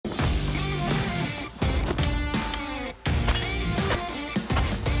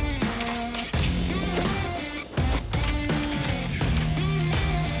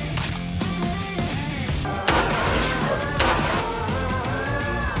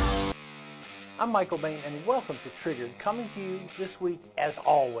I'm Michael Bain, and welcome to Triggered, coming to you this week, as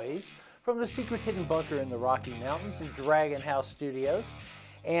always, from the secret hidden bunker in the Rocky Mountains in Dragon House Studios.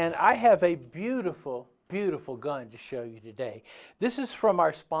 And I have a beautiful, beautiful gun to show you today. This is from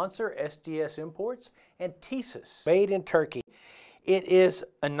our sponsor, SDS Imports and Tisas, made in Turkey. It is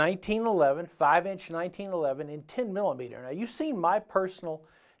a 1911, 5-inch 1911 in 10 millimeter. Now, you've seen my personal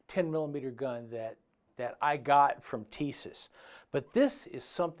 10 millimeter gun that I got from Tisas, but this is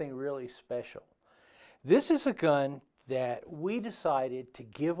something really special. This is a gun that we decided to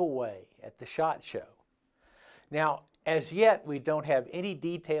give away at the SHOT Show. Now, as yet, we don't have any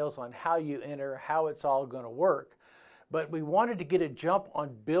details on how you enter, how it's all going to work, but we wanted to get a jump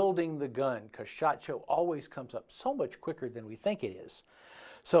on building the gun because SHOT Show always comes up so much quicker than we think it is.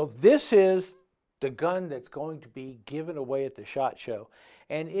 So this is the gun that's going to be given away at the SHOT Show,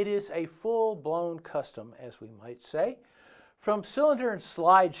 and it is a full-blown custom, as we might say, from Cylinder and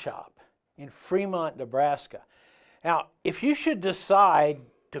Slide Shop in Fremont, Nebraska. Now, if you should decide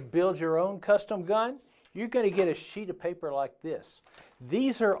to build your own custom gun, you're going to get a sheet of paper like this.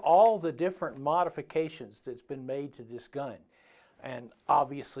 These are all the different modifications that's been made to this gun. And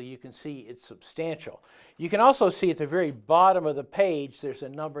obviously you can see it's substantial. You can also see at the very bottom of the page there's a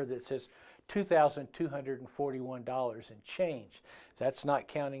number that says $2,241 and change. That's not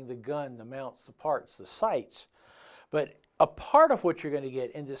counting the gun, the mounts, the parts, the sights. But a part of what you're going to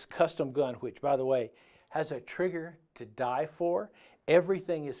get in this custom gun, which, by the way, has a trigger to die for.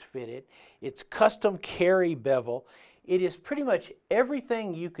 Everything is fitted. It's custom carry bevel. It is pretty much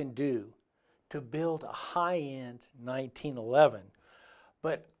everything you can do to build a high-end 1911.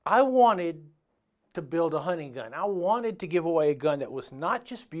 But I wanted to build a hunting gun. I wanted to give away a gun that was not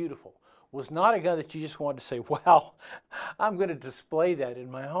just beautiful, was not a gun that you just wanted to say, wow, I'm going to display that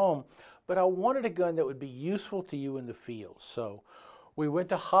in my home. But I wanted a gun that would be useful to you in the field. So we went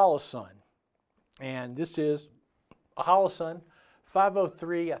to Holosun, and this is a Holosun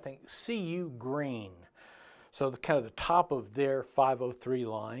 503, I think, CU green. So the kind of the top of their 503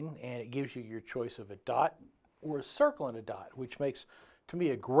 line, and it gives you your choice of a dot or a circle and a dot, which makes, to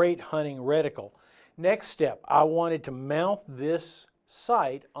me, a great hunting reticle. Next step, I wanted to mount this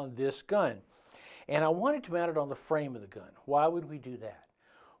sight on this gun, and I wanted to mount it on the frame of the gun. Why would we do that?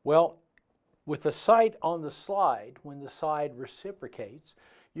 Well, with the sight on the slide, when the side reciprocates,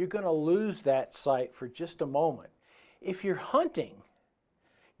 you're going to lose that sight for just a moment. If you're hunting,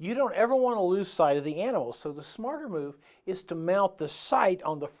 you don't ever want to lose sight of the animal, so the smarter move is to mount the sight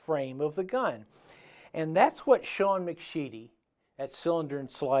on the frame of the gun. And that's what Sean McSheedy at Cylinder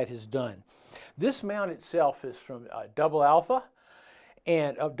and Slide has done. This mount itself is from Double Alpha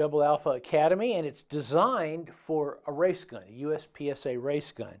and of Double Alpha Academy, and it's designed for a race gun, a USPSA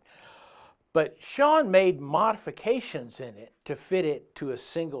race gun. But Sean made modifications in it to fit it to a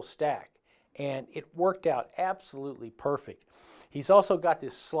single stack, and it worked out absolutely perfect. He's also got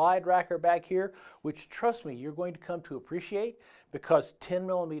this slide racker back here, which, trust me, you're going to come to appreciate because 10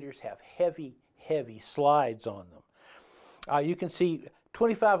 millimeters have heavy, heavy slides on them. You can see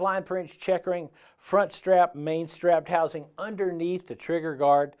 25 line per inch checkering, front strap, main strapped housing underneath the trigger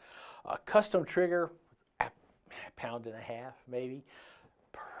guard, a custom trigger, a pound and a half maybe,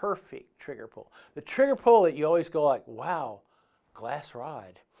 perfect trigger pull. The trigger pull that you always go like, wow, glass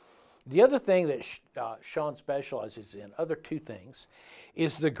ride. The other thing that Sean specializes in, other two things,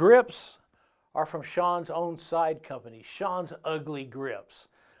 is the grips are from Sean's own side company, Sean's Ugly Grips.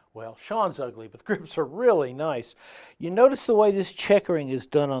 Well, Sean's ugly, but the grips are really nice. You notice the way this checkering is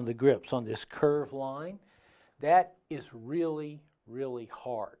done on the grips, on this curved line? That is really, really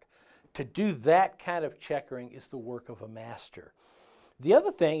hard. To do that kind of checkering is the work of a master. The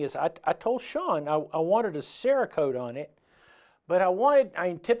other thing is I told Sean I wanted a Cerakote on it, but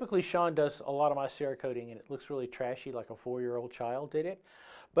typically Sean does a lot of my Cerakoting and it looks really trashy like a 4-year-old child did it.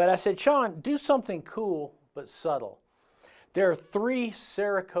 But I said, Sean, do something cool but subtle. There are 3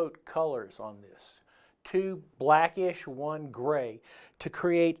 Cerakote colors on this, 2 blackish, 1 gray, to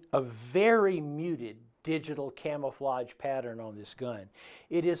create a very muted digital camouflage pattern on this gun.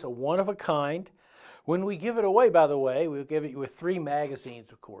 It is a one-of-a-kind. When we give it away, by the way, we'll give it with 3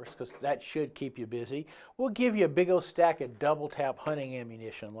 magazines, of course, because that should keep you busy. We'll give you a big old stack of double-tap hunting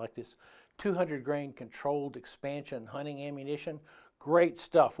ammunition, like this 200 grain controlled expansion hunting ammunition. Great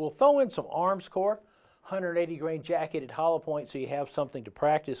stuff. We'll throw in some arms core, 180 grain jacketed hollow point, so you have something to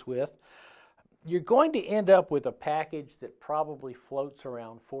practice with. You're going to end up with a package that probably floats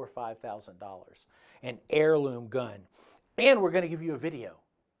around $4,000 or $5,000, an heirloom gun. And we're going to give you a video.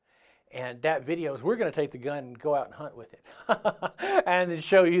 And that video is we're going to take the gun and go out and hunt with it and then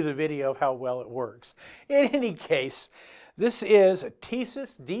show you the video of how well it works. In any case, this is a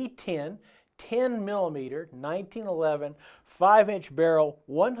Tisas D10 10 millimeter 1911 5-inch barrel,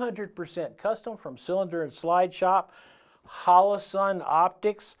 100% custom from Cylinder and Slide Shop, Holosun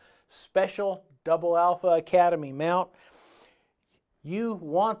Optics, special Double Alpha Academy mount. You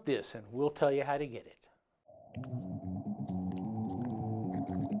want this, and we'll tell you how to get it.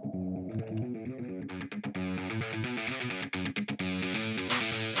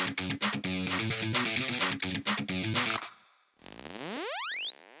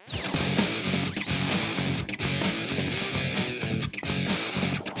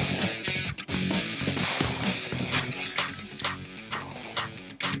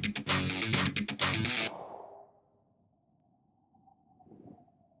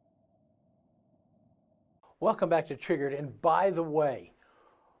 Welcome back to Triggered, and by the way,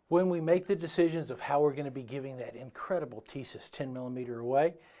 when we make the decisions of how we're going to be giving that incredible Tisas 10 millimeter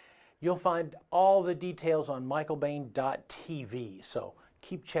away, you'll find all the details on michaelbain.tv, so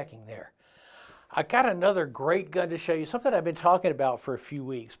keep checking there. I got another great gun to show you, something I've been talking about for a few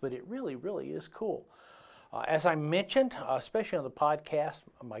weeks, but it really, really is cool. As I mentioned, especially on the podcast,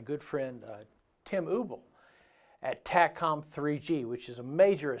 my good friend Tim Ubel at TACCOM 3G, which is a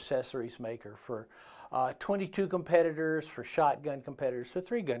major accessories maker for 22 competitors, for shotgun competitors, for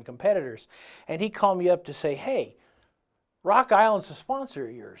 3-gun competitors. And he called me up to say, hey, Rock Island's a sponsor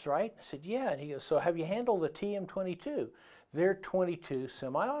of yours, right? I said, yeah. And he goes, so have you handled the TM22? They're 22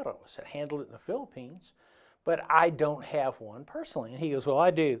 semi-auto. I said, handled it in the Philippines, but I don't have one personally. And he goes, well,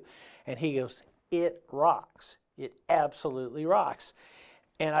 I do. And he goes, it rocks. It absolutely rocks.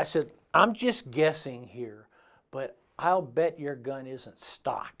 And I said, I'm just guessing here, but I'll bet your gun isn't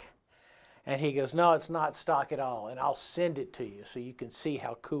stock. And he goes, no, it's not stock at all, and I'll send it to you so you can see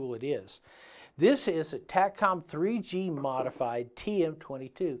how cool it is. This is a TACCOM 3G modified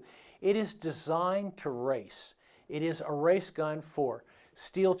TM22. It is designed to race. It is a race gun for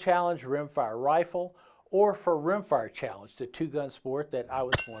Steel Challenge Rimfire Rifle or for Rimfire Challenge, the 2-gun sport that I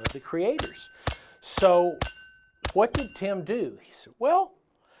was one of the creators. So what did Tim do? He said, well,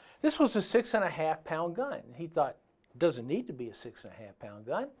 this was a 6.5 pound gun. He thought, it doesn't need to be a 6.5 pound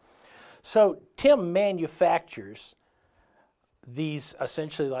gun. So Tim manufactures these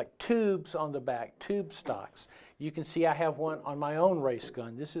essentially like tubes on the back, tube stocks. You can see I have one on my own race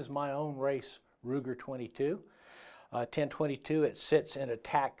gun. This is my own race Ruger 22, 1022. It sits in a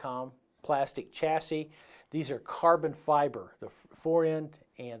TACCOM plastic chassis. These are carbon fiber, the forend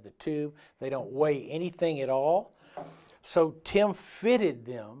and the tube. They don't weigh anything at all. So Tim fitted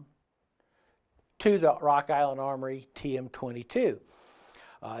them to the Rock Island Armory TM22.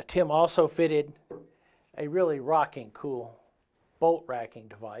 Tim also fitted a really rocking cool bolt racking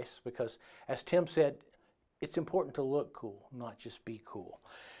device because, as Tim said, it's important to look cool, not just be cool.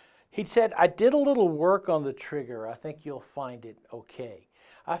 He said, I did a little work on the trigger. I think you'll find it okay.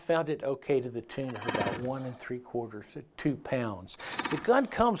 I found it okay to the tune of about 1 3/4 to 2 pounds. The gun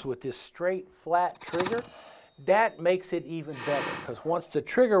comes with this straight, flat trigger. That makes it even better because once the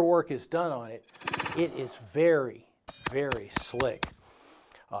trigger work is done on it, it is very, very slick.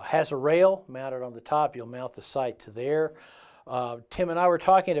 Has a rail mounted on the top. You'll mount the sight to there. Tim and I were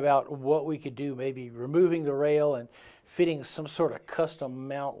talking about what we could do, maybe removing the rail and fitting some sort of custom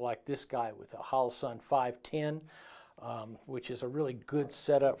mount like this guy with a Holosun 510, which is a really good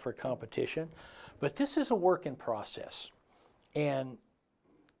setup for competition. But this is a work in process. And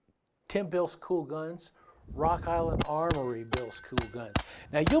Tim builds cool guns. Rock Island Armory builds cool guns.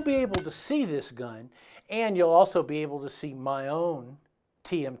 Now you'll be able to see this gun, and you'll also be able to see my own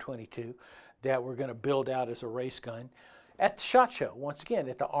TM22 that we're going to build out as a race gun at the SHOT Show. Once again,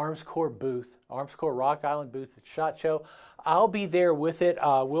 at the Arms Corps booth, Arms Corps Rock Island booth at SHOT Show. I'll be there with it.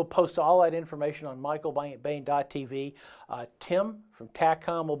 We'll post all that information on michaelbain.tv. Tim from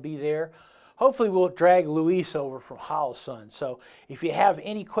TACCOM will be there. Hopefully we'll drag Luis over from Holosun. So if you have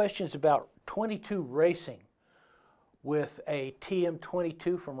any questions about 22 racing with a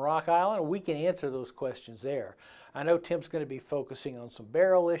TM22 from Rock Island, we can answer those questions there. I know Tim's going to be focusing on some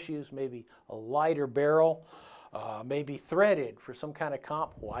barrel issues, maybe a lighter barrel, maybe threaded for some kind of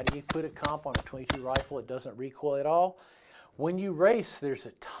comp. Why do you put a comp on a 22 rifle? It doesn't recoil at all. When you race, there's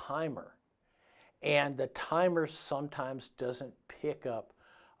a timer, and the timer sometimes doesn't pick up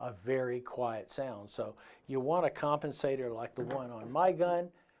a very quiet sound. So you want a compensator like the one on my gun,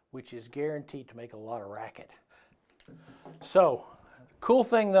 which is guaranteed to make a lot of racket. So, cool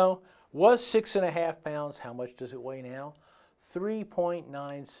thing though, was 6.5 pounds. How much does it weigh now?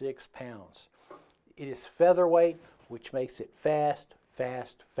 3.96 pounds. It is featherweight, which makes it fast,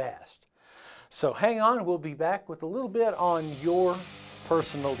 fast, fast. So hang on, we'll be back with a little bit on your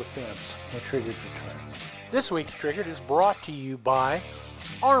personal defense when Triggered returns. This week's Triggered is brought to you by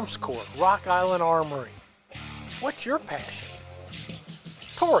Arms Corps, Rock Island Armory. What's your passion?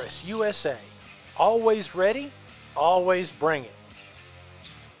 Taurus, USA. Always ready, always bring it.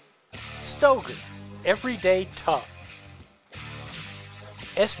 Stoger, everyday tough.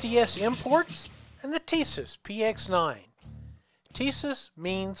 SDS Imports and the Tisas PX9. Tisas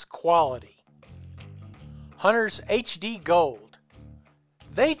means quality. Hunter's HD Gold.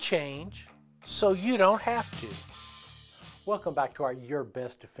 They change so you don't have to. Welcome back to our Your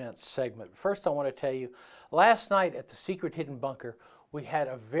Best Defense segment. First, I want to tell you, last night at the Secret Hidden Bunker, we had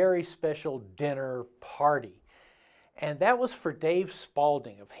a very special dinner party. And that was for Dave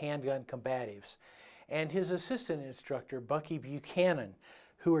Spalding of Handgun Combatives and his assistant instructor, Bucky Buchanan,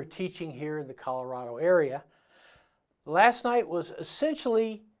 who are teaching here in the Colorado area. Last night was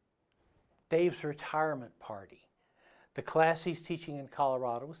essentially Dave's retirement party. The class he's teaching in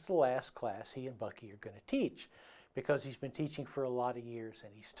Colorado was the last class he and Bucky are going to teach because he's been teaching for a lot of years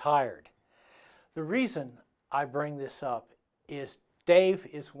and he's tired. The reason I bring this up is Dave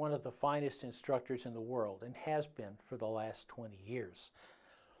is one of the finest instructors in the world and has been for the last 20 years.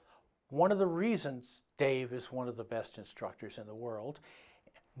 One of the reasons Dave is one of the best instructors in the world,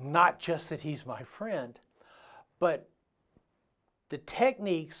 not just that he's my friend, but the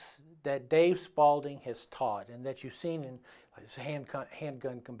techniques that Dave Spalding has taught and that you've seen in his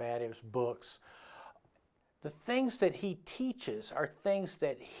Handgun Combatives books, the things that he teaches are things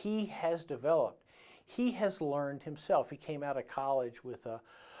that he has developed. He has learned himself. He came out of college with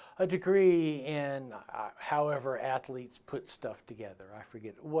a degree in however athletes put stuff together. I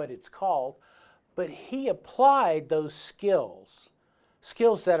forget what it's called, but he applied those skills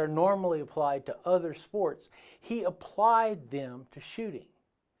that are normally applied to other sports. He applied them to shooting.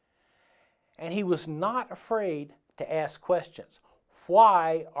 And he was not afraid to ask questions.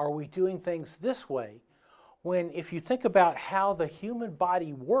 Why are we doing things this way when, if you think about how the human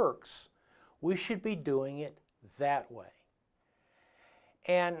body works, we should be doing it that way?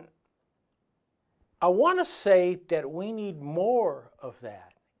 And I want to say that we need more of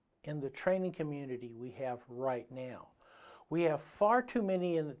that in the training community we have right now. We have far too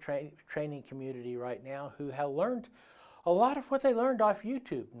many in the training community right now who have learned a lot of what they learned off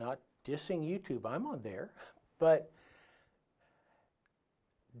YouTube. Not dissing YouTube, I'm on there, but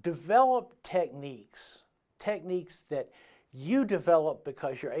develop techniques that you develop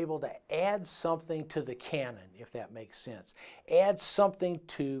because you're able to add something to the canon, if that makes sense. Add something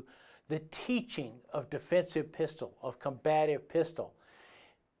to the teaching of defensive pistol, of combative pistol.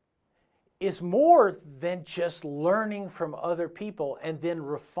 Is more than just learning from other people and then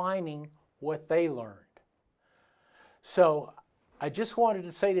refining what they learned. So I just wanted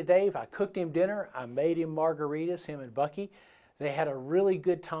to say to Dave, I cooked him dinner, I made him margaritas, him and Bucky. They had a really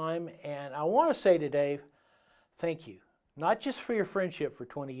good time, and I want to say to Dave, thank you. Not just for your friendship for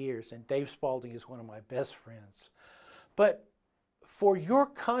 20 years, and Dave Spalding is one of my best friends, but for your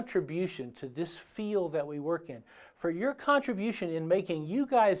contribution to this field that we work in, for your contribution in making you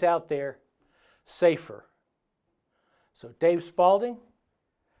guys out there safer. So Dave Spalding,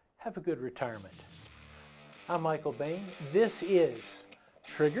 have a good retirement. I'm Michael Bain. This is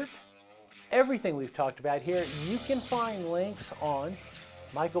Triggered. Everything we've talked about here, you can find links on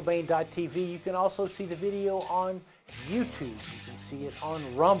michaelbain.tv. You can also see the video on YouTube. You can see it on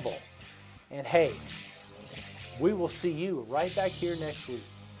Rumble. And hey, we will see you right back here next week.